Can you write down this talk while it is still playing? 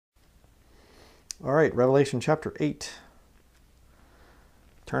All right, Revelation chapter 8.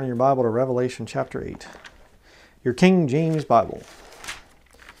 Turn your Bible to Revelation chapter 8. Your King James Bible.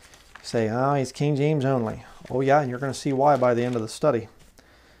 Say, he's King James only. Oh yeah, and you're going to see why by the end of the study.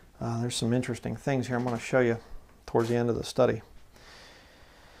 There's some interesting things here I'm going to show you towards the end of the study.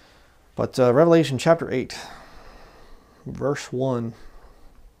 But Revelation chapter 8, verse 1.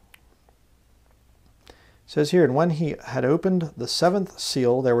 It says here, and when he had opened the seventh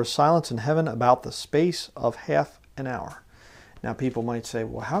seal, there was silence in heaven about the space of half an hour. Now people might say,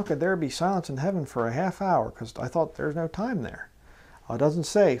 well, how could there be silence in heaven for a half hour? Because I thought there's no time there. It doesn't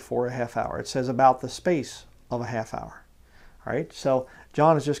say for a half hour. It says about the space of a half hour. All right, so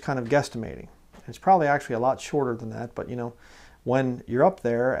John is just kind of guesstimating. It's probably actually a lot shorter than that, but you know, when you're up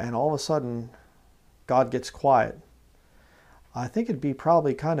there and all of a sudden God gets quiet, I think it'd be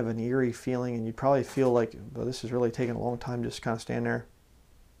probably kind of an eerie feeling, and you'd probably feel like, well, this is really taking a long time, just kind of stand there.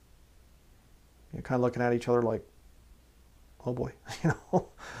 You're kind of looking at each other like, oh boy, you know.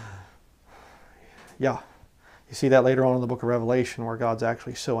 Yeah. You see that later on in the book of Revelation where God's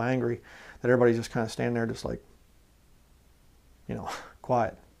actually so angry that everybody's just kind of standing there just like, you know,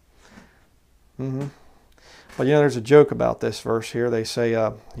 quiet. But you know, there's a joke about this verse here. They say,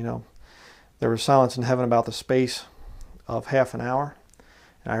 you know, there was silence in heaven about the space of half an hour.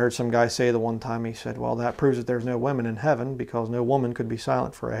 And I heard some guy say the one time, he said, well, that proves that there's no women in heaven because no woman could be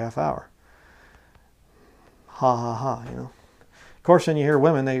silent for a half hour. Ha ha ha, you know. Of course, then you hear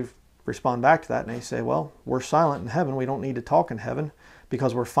women, they respond back to that and they say, well, we're silent in heaven. We don't need to talk in heaven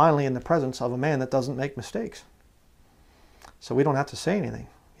because we're finally in the presence of a man that doesn't make mistakes. So we don't have to say anything,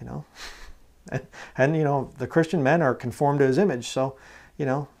 you know. And you know, the Christian men are conformed to his image. So, you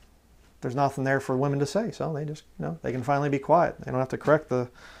know, there's nothing there for women to say, so they just, you know, they can finally be quiet. They don't have to correct their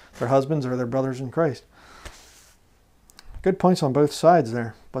husbands or their brothers in Christ. Good points on both sides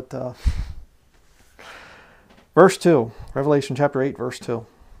there. But verse 2, Revelation chapter 8, verse 2.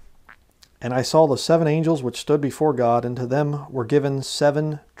 And I saw the 7 angels which stood before God, and to them were given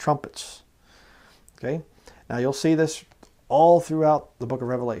 7 trumpets. Okay, now you'll see this all throughout the book of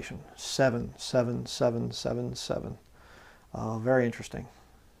Revelation. 7, 7, 7, 7, 7. Very interesting.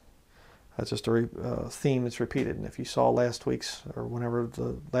 That's just a theme that's repeated. And if you saw last week's, or whenever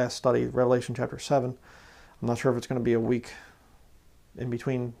the last study, Revelation chapter 7, I'm not sure if it's going to be a week in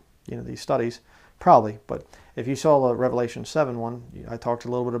between, you know, these studies. Probably. But if you saw the Revelation 7 one, I talked a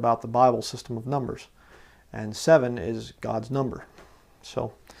little bit about the Bible system of numbers. And 7 is God's number.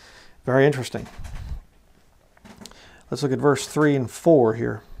 So, very interesting. Let's look at verse 3 and 4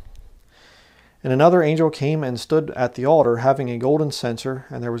 here. And another angel came and stood at the altar, having a golden censer,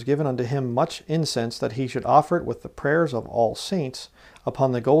 and there was given unto him much incense, that he should offer it with the prayers of all saints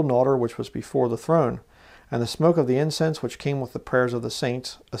upon the golden altar which was before the throne. And the smoke of the incense which came with the prayers of the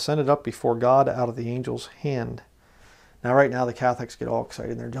saints ascended up before God out of the angel's hand. Now right now the Catholics get all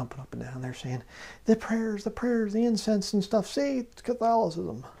excited, and they're jumping up and down. They're saying, the prayers, the incense and stuff. See, it's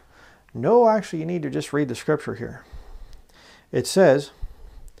Catholicism. No, actually you need to just read the scripture here. It says,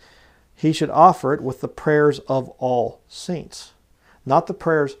 he should offer it with the prayers of all saints. Not the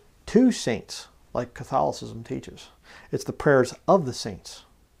prayers to saints, like Catholicism teaches. It's the prayers of the saints.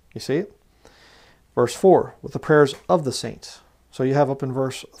 You see it? Verse 4, with the prayers of the saints. So you have up in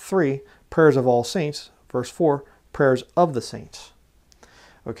verse 3, prayers of all saints. Verse 4, prayers of the saints.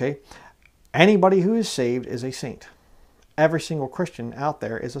 Okay? Anybody who is saved is a saint. Every single Christian out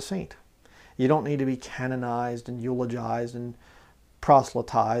there is a saint. You don't need to be canonized and eulogized and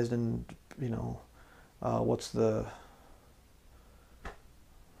proselytized and, you know, what's the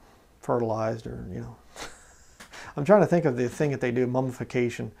fertilized, or, you know. I'm trying to think of the thing that they do,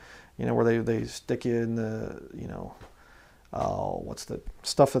 mummification, you know, where they stick you in the, you know, what's the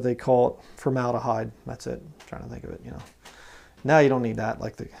stuff that they call it? Formaldehyde. That's it. I'm trying to think of it, you know. Now you don't need that,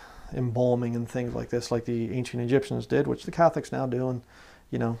 like the embalming and things like this, like the ancient Egyptians did, which the Catholics now do. And,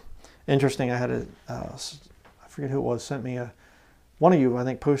 you know, interesting, I had I forget who it was, sent me one of you, I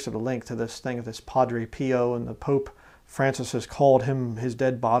think, posted a link to this thing of this Padre Pio, and the Pope Francis has called him, his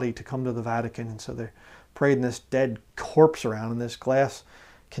dead body, to come to the Vatican. And so they're parading this dead corpse around in this glass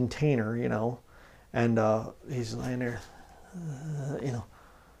container, you know, and he's laying there, you know,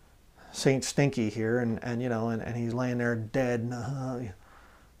 Saint Stinky here, and you know, and he's laying there dead, and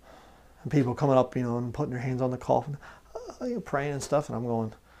people coming up, you know, and putting their hands on the coffin, you know, praying and stuff, and I'm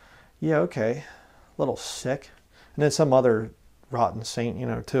going, yeah, okay, a little sick. And then some other rotten saint, you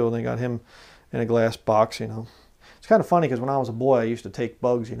know, too, and they got him in a glass box, you know. It's kind of funny because when I was a boy, I used to take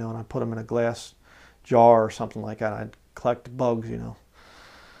bugs, you know, and I put them in a glass jar or something like that. I'd collect bugs, you know.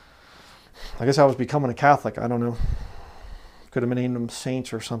 I guess I was becoming a Catholic. I don't know. Could have been named them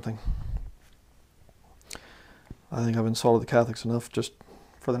saints or something. I think I've insulted the Catholics enough just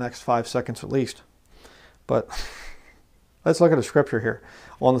for the next 5 seconds at least. But let's look at a scripture here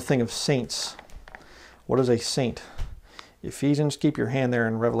on the thing of saints. What is a saint? Ephesians, keep your hand there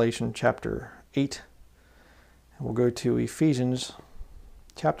in Revelation chapter 8. And we'll go to Ephesians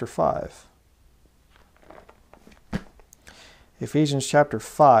chapter 5. Ephesians chapter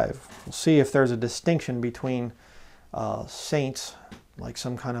 5. We'll see if there's a distinction between saints, like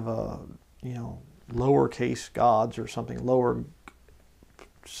some kind of a, lowercase gods or something, lower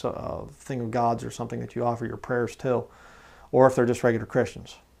thing of gods or something that you offer your prayers to, or if they're just regular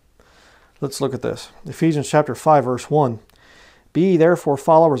Christians. Let's look at this. Ephesians chapter 5, verse 1. Be ye therefore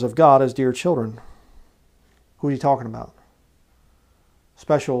followers of God as dear children. Who are you talking about?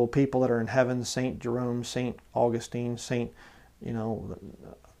 Special people that are in heaven, Saint Jerome, Saint Augustine, Saint,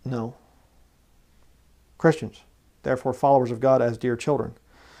 no. Christians. Therefore followers of God as dear children.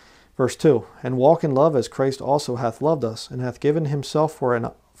 Verse 2, and walk in love as Christ also hath loved us, and hath given himself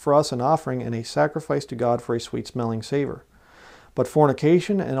for us an offering and a sacrifice to God for a sweet-smelling savour. But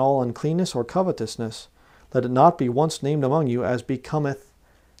fornication and all uncleanness or covetousness, let it not be once named among you as becometh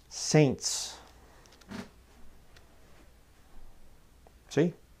saints.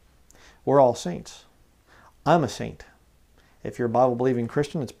 See? We're all saints. I'm a saint. If you're a Bible-believing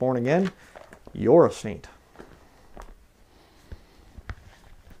Christian that's born again, you're a saint.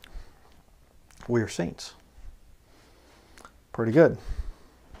 We are saints. Pretty good.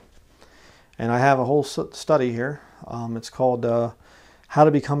 And I have a whole study here. It's called How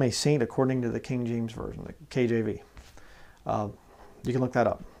to Become a Saint According to the King James Version, the KJV. You can look that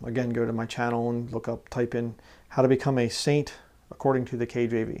up. Again, go to my channel and type in How to Become a Saint According to the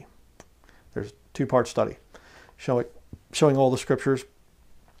KJV. There's a 2-part study showing all the scriptures,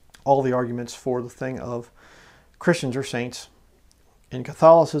 all the arguments for the thing of Christians are saints. In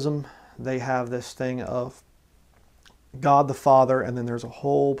Catholicism, they have this thing of God the Father, and then there's a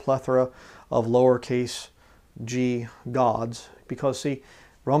whole plethora of lowercase g gods. Because, see,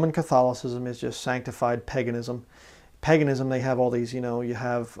 Roman Catholicism is just sanctified paganism. Paganism, they have all these, you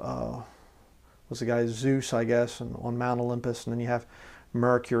have, what's the guy, Zeus, I guess, and on Mount Olympus, and then you have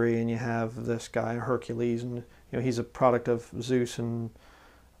Mercury, and you have this guy, Hercules, and, he's a product of Zeus and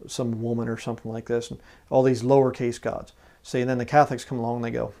some woman or something like this, and all these lowercase gods. See, and then the Catholics come along and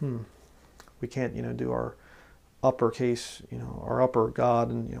they go, we can't, do our uppercase, our upper God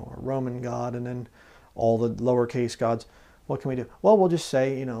and, our Roman God, and then all the lowercase gods. What can we do? Well, we'll just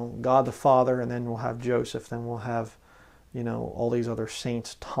say, God the Father, and then we'll have Joseph, then we'll have, all these other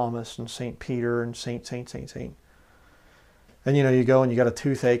saints, Thomas and Saint Peter and Saint. And, you go and you got a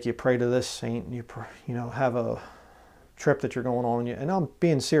toothache, you pray to this saint, and you have a trip that you're going on, and I'm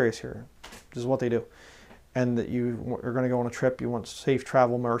being serious here. This is what they do. And that you are going to go on a trip, you want safe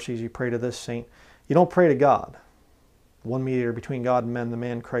travel mercies, you pray to this saint. You don't pray to God. One mediator between God and men, the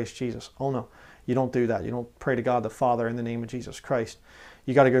man Christ Jesus. Oh no, you don't do that. You don't pray to God the Father in the name of Jesus Christ.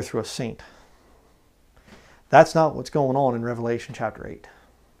 You got to go through a saint. That's not what's going on in Revelation chapter 8.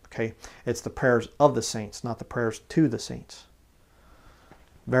 Okay? It's the prayers of the saints, not the prayers to the saints.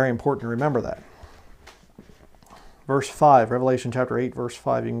 Very important to remember that. Verse 5, Revelation chapter 8, verse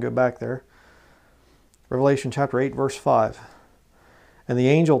 5. You can go back there. Revelation chapter 8, verse 5. And the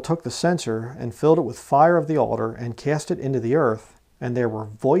angel took the censer and filled it with fire of the altar and cast it into the earth. And there were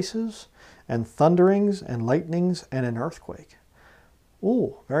voices and thunderings and lightnings and an earthquake.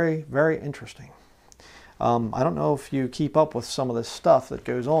 Ooh, very, very interesting. I don't know if you keep up with some of this stuff that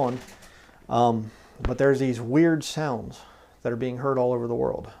goes on, but there's these weird sounds that are being heard all over the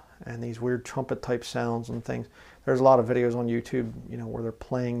world, and these weird trumpet type sounds and things. There's a lot of videos on YouTube, where they're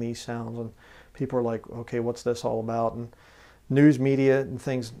playing these sounds, and people are like, okay, what's this all about? And news media and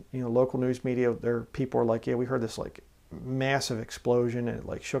things, local news media, people are like, yeah, we heard this like massive explosion, and it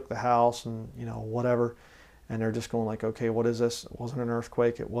like shook the house, and whatever. And they're just going like, okay, what is this? It wasn't an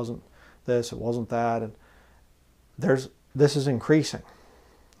earthquake, it wasn't this, it wasn't that. And this is increasing.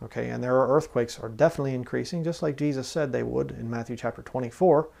 Okay, and there are earthquakes are definitely increasing, just like Jesus said they would in Matthew chapter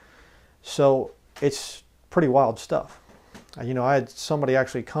 24. So it's pretty wild stuff. I had somebody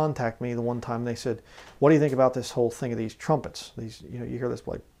actually contact me the one time. They said, what do you think about this whole thing of these trumpets? These, you hear this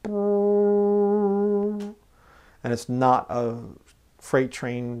like, and it's not a freight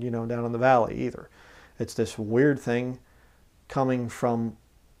train, down in the valley either. It's this weird thing coming from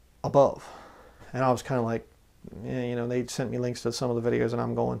above. And I was kind of like, they sent me links to some of the videos, and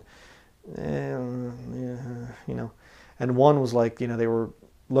I'm going, And one was like, they were,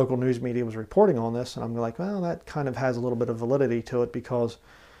 local news media was reporting on this, and I'm like, well, that kind of has a little bit of validity to it, because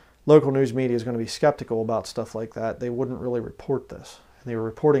local news media is going to be skeptical about stuff like that. They wouldn't really report this. And they were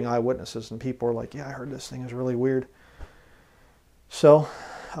reporting eyewitnesses, and people were like, yeah, I heard this thing is really weird. So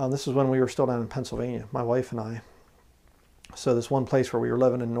this is when we were still down in Pennsylvania, my wife and I. So this one place where we were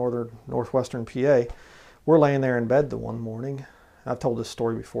living in northwestern PA, we're laying there in bed the one morning. I've told this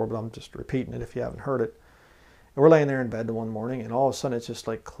story before, but I'm just repeating it if you haven't heard it. And we're laying there in bed the one morning, and all of a sudden it's just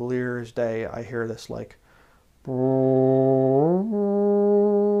like clear as day. I hear this like,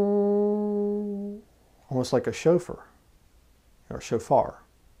 almost like a chauffeur or shofar.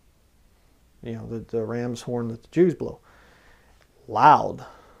 You know, the ram's horn that the Jews blow. Loud.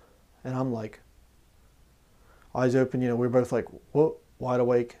 And I'm like, eyes open, you know, we're both like, whoa, wide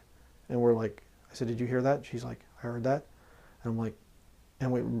awake. And we're like, I said, did you hear that? She's like, I heard that. And I'm like,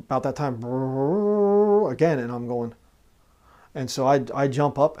 and we about that time, again, and I'm going. And so I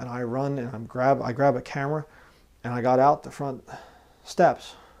jump up and I run and I grab a camera, and I got out the front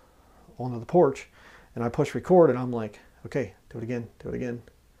steps onto the porch, and I push record, and I'm like, okay, do it again, do it again.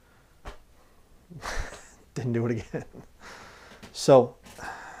 Didn't do it again. So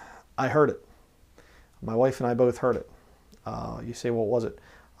I heard it. My wife and I both heard it. You say, what was it?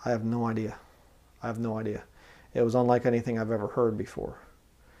 I have no idea. I have no idea. It was unlike anything I've ever heard before.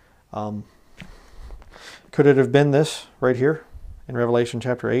 Could it have been this right here in Revelation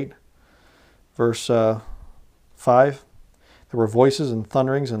chapter 8, verse 5? There were voices and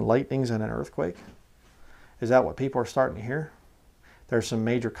thunderings and lightnings and an earthquake. Is that what people are starting to hear? There's some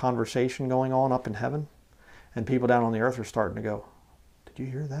major conversation going on up in heaven, and people down on the earth are starting to go, did you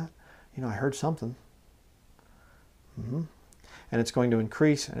hear that? You know, I heard something. And it's going to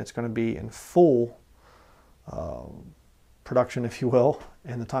increase, and it's going to be in full production, if you will,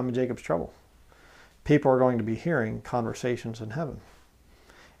 in the time of Jacob's trouble. People are going to be hearing conversations in heaven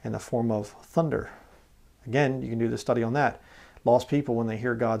in the form of thunder. Again, you can do the study on that. Lost people, when they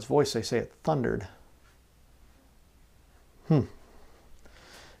hear God's voice, they say it thundered.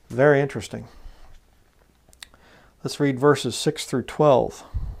 Very interesting. Let's read verses 6 through 12.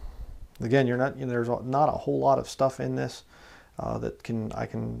 Again, there's not a whole lot of stuff in this that I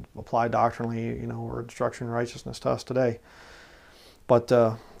can apply doctrinally, or instruction in righteousness to us today. But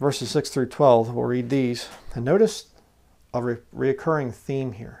verses 6 through 12, we'll read these. And notice a reoccurring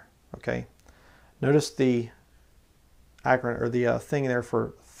theme here, okay? Notice the acronym, or the thing there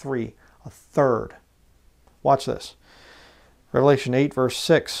for 3, a third. Watch this. Revelation 8, verse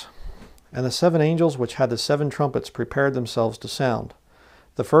 6. And the 7 angels which had the 7 trumpets prepared themselves to sound.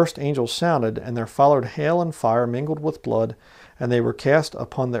 The first angel sounded, and there followed hail and fire mingled with blood, and they were cast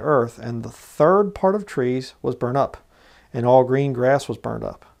upon the earth, and the third part of trees was burnt up, and all green grass was burned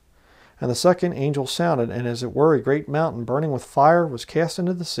up. And the second angel sounded, and as it were a great mountain burning with fire was cast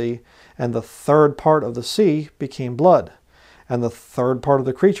into the sea, and the third part of the sea became blood, and the third part of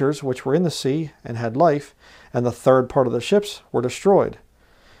the creatures which were in the sea and had life, and the third part of the ships were destroyed.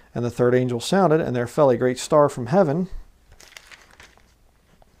 And the third angel sounded, and there fell a great star from heaven,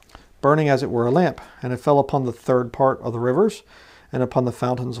 burning as it were a lamp, and it fell upon the third part of the rivers, and upon the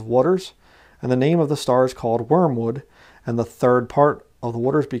fountains of waters. And the name of the star is called Wormwood, and the third part of the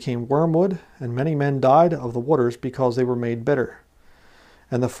waters became wormwood, and many men died of the waters because they were made bitter.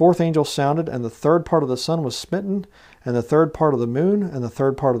 And the fourth angel sounded, and the third part of the sun was smitten, and the third part of the moon, and the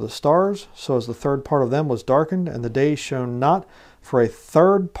third part of the stars, so as the third part of them was darkened, and the day shone not for a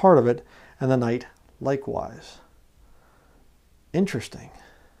third part of it, and the night likewise. Interesting.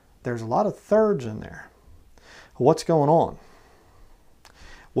 There's a lot of thirds in there. What's going on?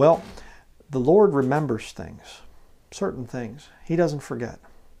 Well, the Lord remembers things, certain things. He doesn't forget.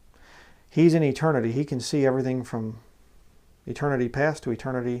 He's in eternity. He can see everything from eternity past to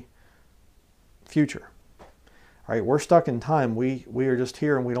eternity future. All right, we're stuck in time. We are just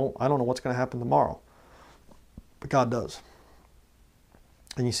here, and I don't know what's going to happen tomorrow. But God does.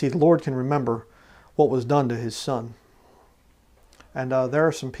 And you see, the Lord can remember what was done to his son. And there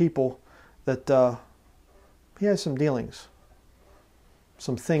are some people that he has some dealings,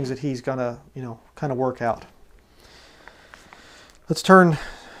 some things that he's going to, kind of work out. Let's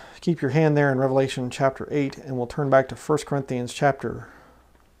keep your hand there in Revelation chapter 8, and we'll turn back to 1 Corinthians chapter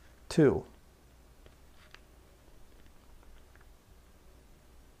 2.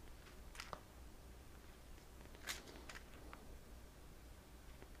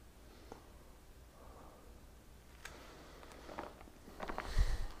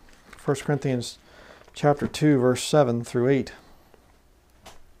 First Corinthians chapter 2, verse 7 through 8.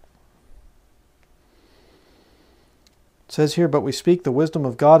 It says here, "But we speak the wisdom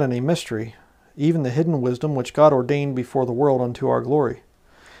of God in a mystery, even the hidden wisdom which God ordained before the world unto our glory,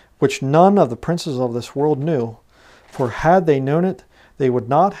 which none of the princes of this world knew, for had they known it, they would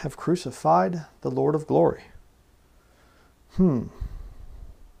not have crucified the Lord of glory."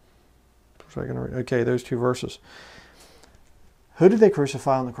 Was I going to read? Okay, those two verses. Who did they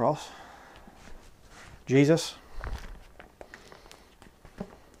crucify on the cross? Jesus.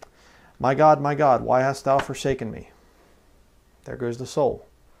 My God, why hast thou forsaken me? There goes the soul.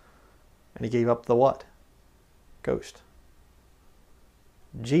 And he gave up the what? Ghost.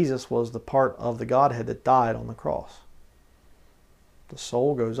 Jesus was the part of the Godhead that died on the cross. The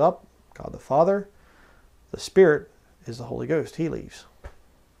soul goes up, God the Father. The Spirit is the Holy Ghost. He leaves.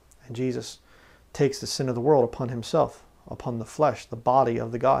 And Jesus takes the sin of the world upon himself, upon the flesh, the body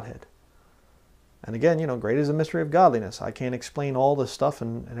of the Godhead. And again, great is the mystery of godliness. I can't explain all this stuff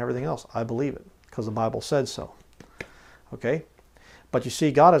and everything else. I believe it because the Bible said so. Okay? But you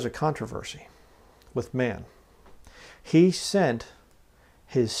see, God has a controversy with man. He sent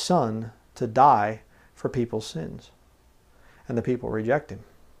his Son to die for people's sins. And the people reject him.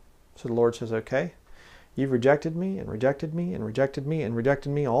 So the Lord says, okay, you've rejected me and rejected me and rejected me and rejected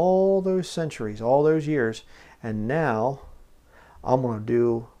me all those centuries, all those years. And now I'm going to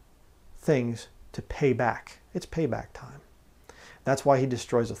do things to pay back. It's payback time. That's why he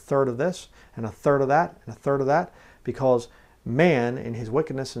destroys a third of this and a third of that and a third of that, because man in his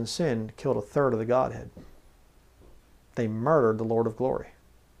wickedness and sin killed a third of the Godhead. They murdered the Lord of glory.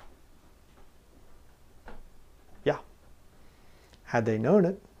 Yeah. Had they known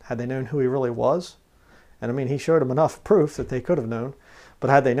it, had they known who he really was, and I mean, he showed them enough proof that they could have known, but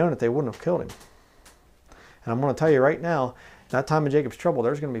had they known it, they wouldn't have killed him. And I'm going to tell you right now, in that time of Jacob's trouble,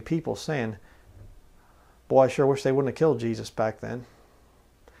 there's going to be people saying, boy, I sure wish they wouldn't have killed Jesus back then,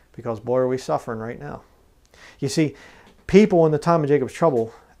 because boy, are we suffering right now. You see, people in the time of Jacob's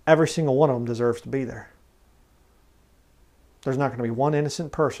trouble, every single one of them deserves to be there. There's not going to be one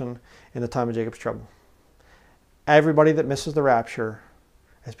innocent person in the time of Jacob's trouble. Everybody that misses the rapture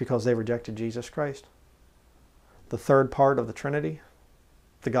is because they rejected Jesus Christ. The third part of the Trinity,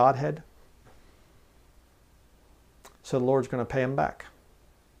 the Godhead. So the Lord's going to pay them back.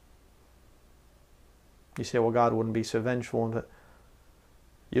 You say, well, God wouldn't be so vengeful. And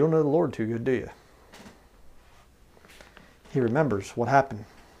you don't know the Lord too good, do you? He remembers what happened.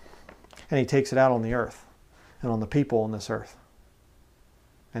 And he takes it out on the earth and on the people on this earth.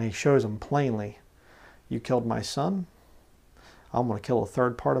 And he shows them plainly, you killed my son, I'm going to kill a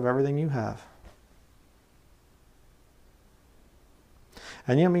third part of everything you have.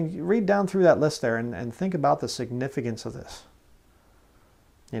 And you read down through that list there and think about the significance of this.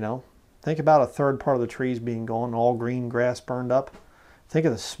 Think about a third part of the trees being gone, all green grass burned up. Think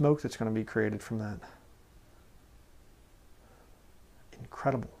of the smoke that's going to be created from that.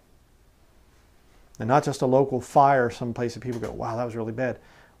 Incredible. And not just a local fire someplace that people go, wow, that was really bad.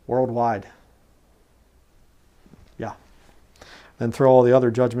 Worldwide. Yeah. Then throw all the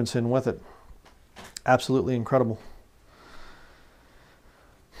other judgments in with it. Absolutely incredible.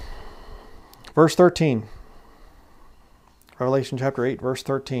 Verse 13. Revelation chapter 8, verse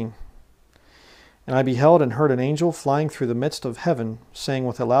 13. And I beheld and heard an angel flying through the midst of heaven, saying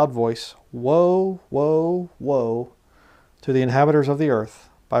with a loud voice, Woe, woe, woe to the inhabitants of the earth,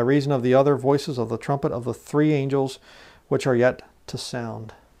 by reason of the other voices of the trumpet of the three angels which are yet to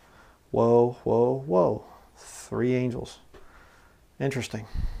sound. Woe, woe, woe. Three angels. Interesting.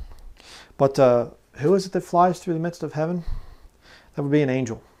 But who is it that flies through the midst of heaven? That would be an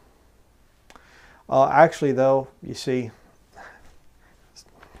angel. Actually, though, you see,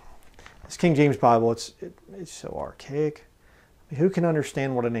 this King James Bible, it's so archaic. Who can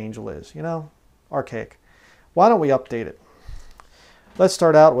understand what an angel is? Archaic. Why don't we update it? Let's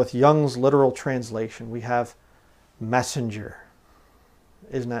start out with Young's literal translation. We have messenger.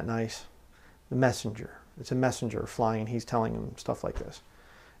 Isn't that nice? The messenger. It's a messenger flying, and he's telling him stuff like this.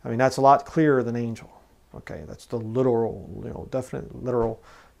 That's a lot clearer than angel. Okay, that's the literal, definite literal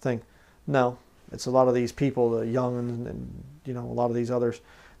thing. No, it's a lot of these people, the Young and a lot of these others,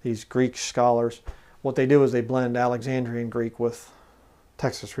 these Greek scholars. What they do is they blend Alexandrian Greek with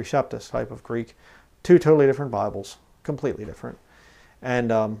Textus Receptus type of Greek. Two totally different Bibles, completely different.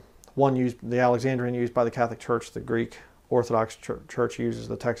 And one used, the Alexandrian used by the Catholic Church, the Greek Orthodox Church uses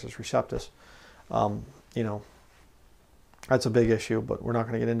the Textus Receptus. That's a big issue, but we're not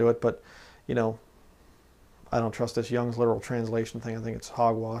going to get into it. But, I don't trust this Young's literal translation thing. I think it's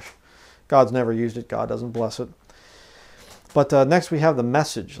hogwash. God's never used it. God doesn't bless it. But next we have the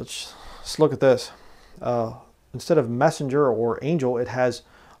message. Let's look at this. Instead of messenger or angel, it has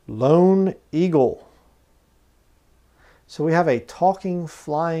lone eagle. So we have a talking,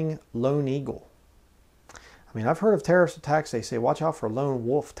 flying lone eagle. I've heard of terrorist attacks. They say, watch out for lone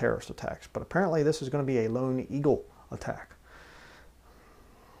wolf terrorist attacks. But apparently this is going to be a lone eagle attack.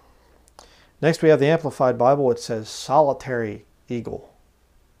 Next we have the Amplified Bible. It says solitary eagle.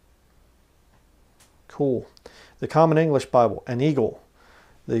 Cool. The Common English Bible, an eagle.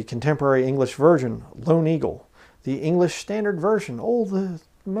 The Contemporary English Version, lone eagle. The English Standard Version, oh, the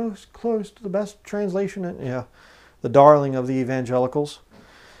most close to the best translation. Yeah, the darling of the evangelicals.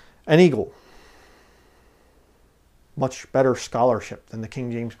 An eagle. Much better scholarship than the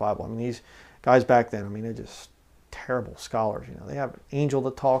King James Bible. I mean, these guys back then, I mean, they're just terrible scholars. You know, they have an angel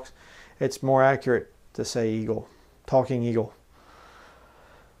that talks. It's more accurate to say eagle, talking eagle.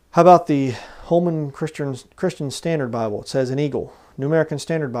 How about the Holman Christian Standard Bible? It says an eagle. New American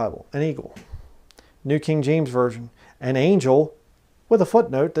Standard Bible, an eagle. New King James Version, an angel, with a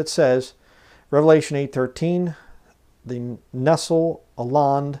footnote that says, Revelation 8:13, the Nestle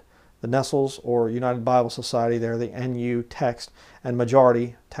Aland, the Nestles or United Bible Society there, the NU text, and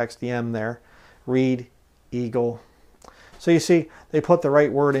majority text, the M there, read eagle. So you see, they put the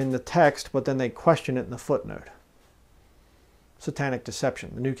right word in the text, but then they question it in the footnote. Satanic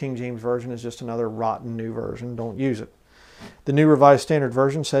deception. The New King James Version is just another rotten new version. Don't use it. The New Revised Standard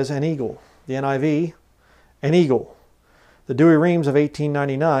Version says an eagle. The NIV, an eagle. The Douay-Rheims of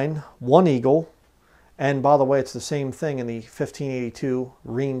 1899, one eagle. And by the way, it's the same thing in the 1582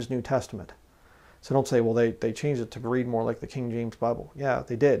 Rheims New Testament. So don't say, well, they changed it to read more like the King James Bible. Yeah,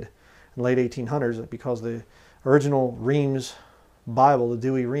 they did. In the late 1800s, because the original Rheims Bible, the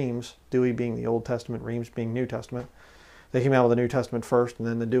Douay-Rheims, Douay being the Old Testament, Rheims being New Testament, they came out with the New Testament first, and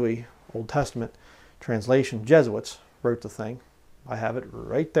then the Douay Old Testament translation. Jesuits wrote the thing. I have it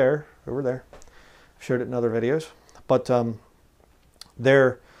right there, over there. I've showed it in other videos. But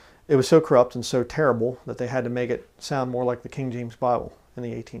it was so corrupt and so terrible that they had to make it sound more like the King James Bible in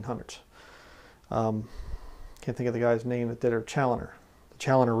the 1800s. Can't think of the guy's name that did it, Challoner, the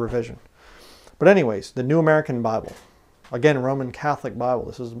Challoner revision. But anyways, the New American Bible. Again, Roman Catholic Bible.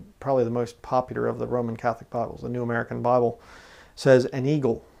 This is probably the most popular of the Roman Catholic Bibles. The New American Bible says an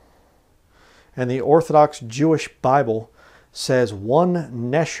eagle. And the Orthodox Jewish Bible says one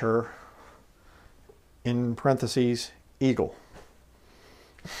nesher, in parentheses, eagle.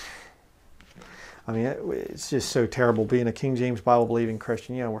 I mean, it's just so terrible being a King James Bible believing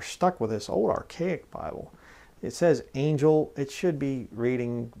Christian. You know, we're stuck with this old archaic Bible. It says angel. It should be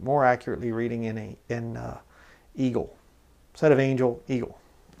reading, more accurately reading in eagle. Instead of angel, eagle.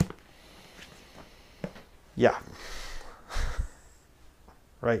 Yeah.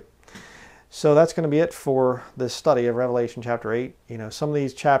 Right. So that's going to be it for this study of Revelation chapter 8. You know, some of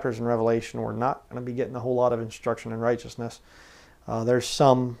these chapters in Revelation, we're not going to be getting a whole lot of instruction in righteousness. There's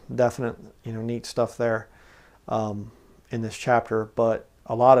some definite, neat stuff there in this chapter, but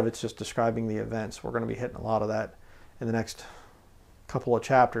a lot of it's just describing the events. We're going to be hitting a lot of that in the next couple of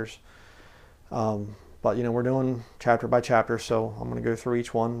chapters. But, we're doing chapter by chapter, so I'm going to go through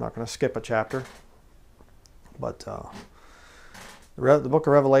each one. I'm not going to skip a chapter. But the book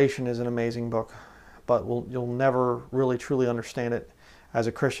of Revelation is an amazing book, but you'll never really truly understand it as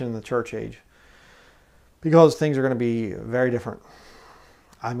a Christian in the church age, because things are going to be very different.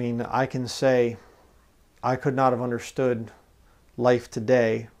 I mean, I can say I could not have understood life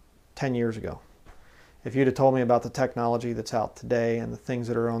today 10 years ago. If you'd have told me about the technology that's out today and the things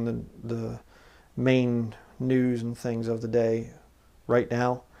that are on the main news and things of the day right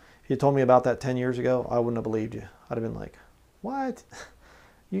now, if you told me about that 10 years ago, I wouldn't have believed you. I'd have been like, what?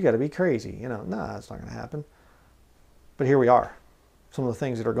 You got to be crazy. Nah, that's not going to happen. But here we are. Some of the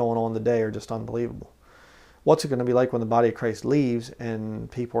things that are going on today are just unbelievable. What's it going to be like when the body of Christ leaves and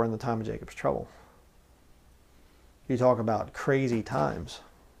people are in the time of Jacob's trouble? You talk about crazy times.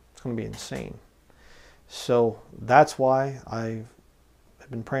 It's going to be insane. So that's why I've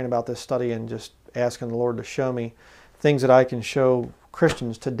been praying about this study and just asking the Lord to show me things that I can show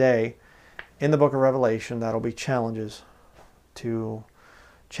Christians today in the book of Revelation that'll be challenges to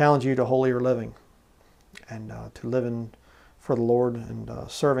challenge you to holier living and to living for the Lord and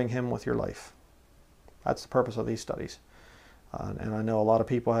serving Him with your life. That's the purpose of these studies. And I know a lot of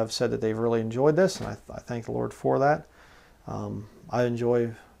people have said that they've really enjoyed this, and I thank the Lord for that. I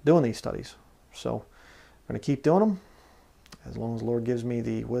enjoy doing these studies. So I'm going to keep doing them as long as the Lord gives me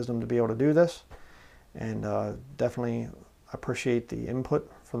the wisdom to be able to do this. And definitely appreciate the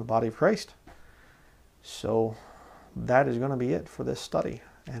input from the body of Christ. So that is going to be it for this study,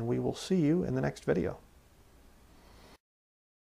 and we will see you in the next video.